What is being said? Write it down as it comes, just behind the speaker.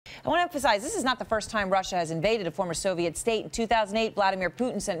I want to emphasize this is not the first time Russia has invaded a former Soviet state. In 2008, Vladimir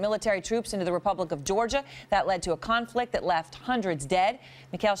Putin sent military troops into the Republic of Georgia. That led to a conflict that left hundreds dead.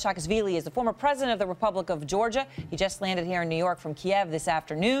 Mikhail Saakashvili is the former president of the Republic of Georgia. He just landed here in New York from Kiev this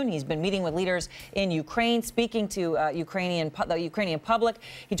afternoon. He's been meeting with leaders in Ukraine, speaking to the Ukrainian public.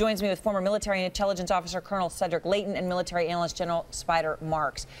 He joins me with former military intelligence officer Colonel Cedric Leighton and military analyst General Spider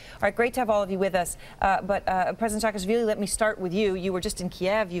Marks. All right, great to have all of you with us. President Saakashvili, let me start with you. You were just in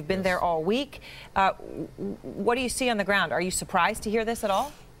Kiev. You've been there all week. What do you see on the ground? Are you surprised to hear this at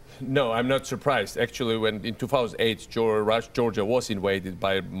all? No, I'm not surprised. Actually, when in 2008 Georgia was invaded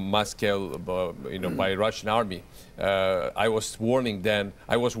by Moscow, by Russian army, I was warning then.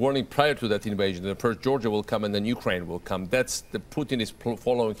 I was warning prior to that invasion that first Georgia will come and then Ukraine will come. Putin is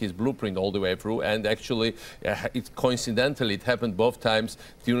following his blueprint all the way through. And actually, coincidentally, it happened both times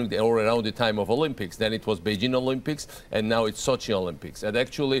during or around the time of Olympics. Then it was Beijing Olympics, and now it's Sochi Olympics. And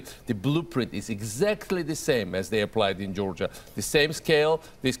actually, the blueprint is exactly the same as they applied in Georgia. The same scale.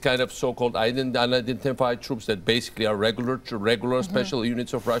 This kind of so-called unidentified troops that basically are regular special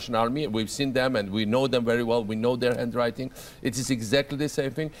units of Russian army. We've seen them and we know them very well. We know their handwriting. It is exactly the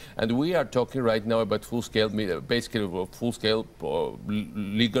same thing. And we are talking right now about full-scale, basically full-scale,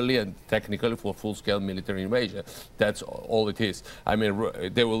 legally and technically for full-scale military invasion. That's all it is. I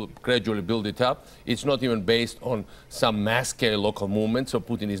mean, they will gradually build it up. It's not even based on some mass-scale local movement, so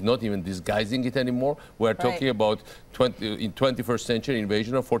Putin is not even disguising it anymore. We're talking about in 21st century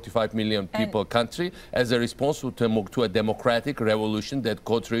invasion of 45 million people country as a response to a democratic revolution that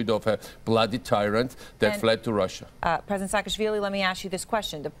got rid of a bloody tyrant that fled to Russia. President Saakashvili, let me ask you this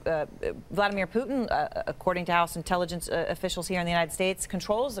question. Vladimir Putin, according to House intelligence officials here in the United States,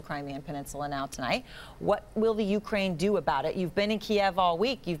 controls the Crimean Peninsula now tonight. What will the Ukraine do about it? You've been in Kiev all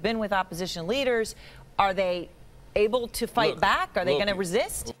week. You've been with opposition leaders. Are they able to fight back? Are they going to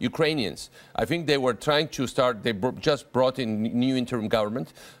resist? Ukrainians, I think they were trying to start, they just brought in new interim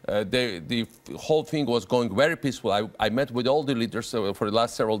government. The whole thing was going very peaceful. I met with all the leaders for the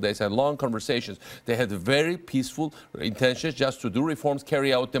last several days, had long conversations. They had very peaceful intentions just to do reforms,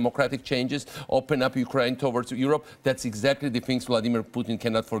 carry out democratic changes, open up Ukraine towards Europe. That's exactly the things Vladimir Putin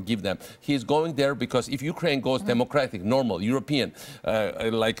cannot forgive them. He is going there because if Ukraine goes democratic, normal, European,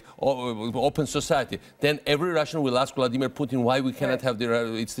 like open society, then every Russian will ask Vladimir Putin why we cannot have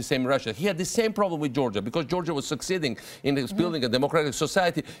it's the same Russia. He had the same problem with Georgia because Georgia was succeeding in building a democratic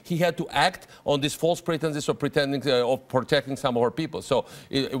society. He had to act on these false pretenses of protecting some of our people. So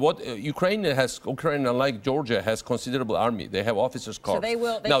Ukraine, unlike Georgia, has considerable army. They have officers corps. So they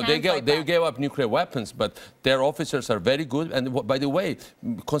will. They gave up nuclear weapons, but their officers are very good. And by the way,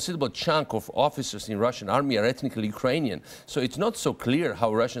 considerable chunk of officers in Russian army are ethnically Ukrainian. So it's not so clear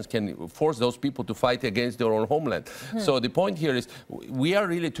how Russians can force those people to fight against their own homeland. So the point here is we are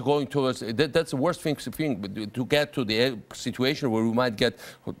really going towards, that's the worst thing to get to the situation where we might get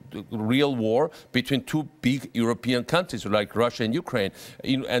real war between two big European countries like Russia and Ukraine.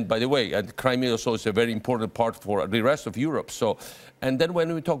 And by the way, Crimea also is a very important part for the rest of Europe. So, and then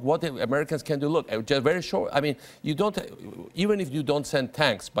when we talk what the Americans can do, look, just very short, I mean, you don't, even if you don't send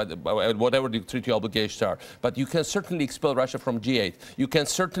tanks, but whatever the treaty obligations are, but you can certainly expel Russia from G8. You can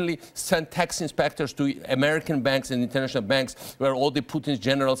certainly send tax inspectors to American banks and international banks where all the Putin's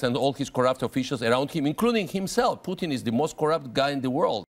generals and all his corrupt officials around him, including himself. Putin is the most corrupt guy in the world.